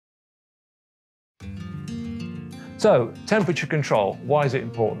So, temperature control, why is it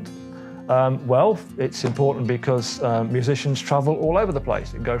important? Well, it's important because musicians travel all over the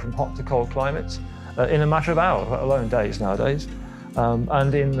place and go from hot to cold climates in a matter of hours, let alone days nowadays.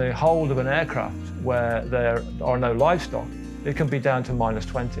 And in the hold of an aircraft where there are no livestock, it can be down to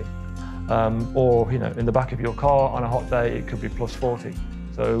 -20. Or, in the back of your car on a hot day, it could be +40.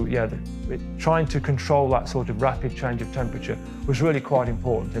 So yeah, trying to control that sort of rapid change of temperature was really quite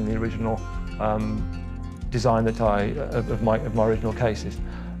important in the original design of my original cases.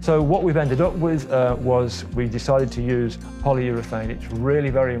 So what we've ended up with was we decided to use polyurethane. It's really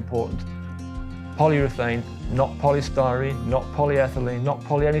very important. Polyurethane, not polystyrene, not polyethylene, not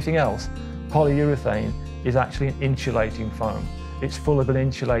poly anything else. Polyurethane is actually an insulating foam. It's full of an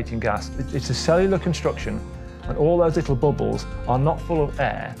insulating gas. It's a cellular construction, and all those little bubbles are not full of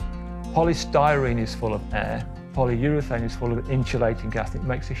air. Polystyrene is full of air. Polyurethane is full of insulating gas. It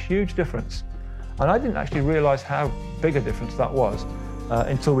makes a huge difference. And I didn't actually realize how big a difference that was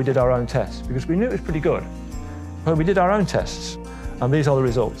until we did our own tests, because we knew it was pretty good. But we did our own tests, and these are the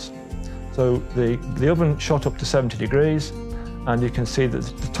results. So the oven shot up to 70 degrees, and you can see that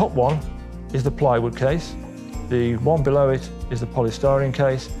the top one is the plywood case, the one below it is the polystyrene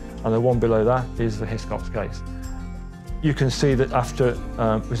case, and the one below that is the Hiscox case. You can see that after,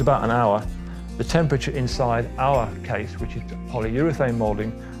 it was about an hour, the temperature inside our case, which is polyurethane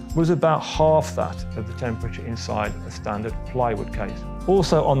moulding, was about half that of the temperature inside a standard plywood case.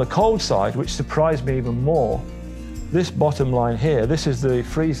 Also on the cold side, which surprised me even more, this bottom line here, this is the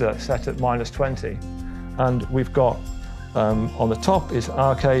freezer set at -20, and we've got on the top is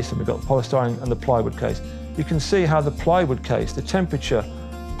our case, and we've got the polystyrene and the plywood case. You can see how the plywood case, the temperature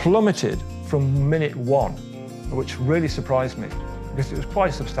plummeted from minute 1, which really surprised me because it was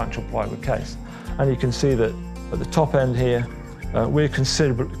quite a substantial plywood case. And you can see that at the top end here, we're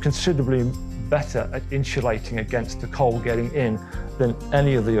considerably better at insulating against the cold getting in than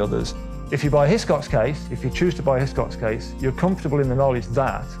any of the others. If you buy a Hiscox case, if you choose to buy a Hiscox case, you're comfortable in the knowledge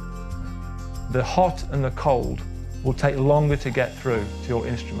that the hot and the cold will take longer to get through to your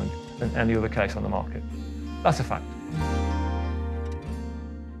instrument than any other case on the market. That's a fact.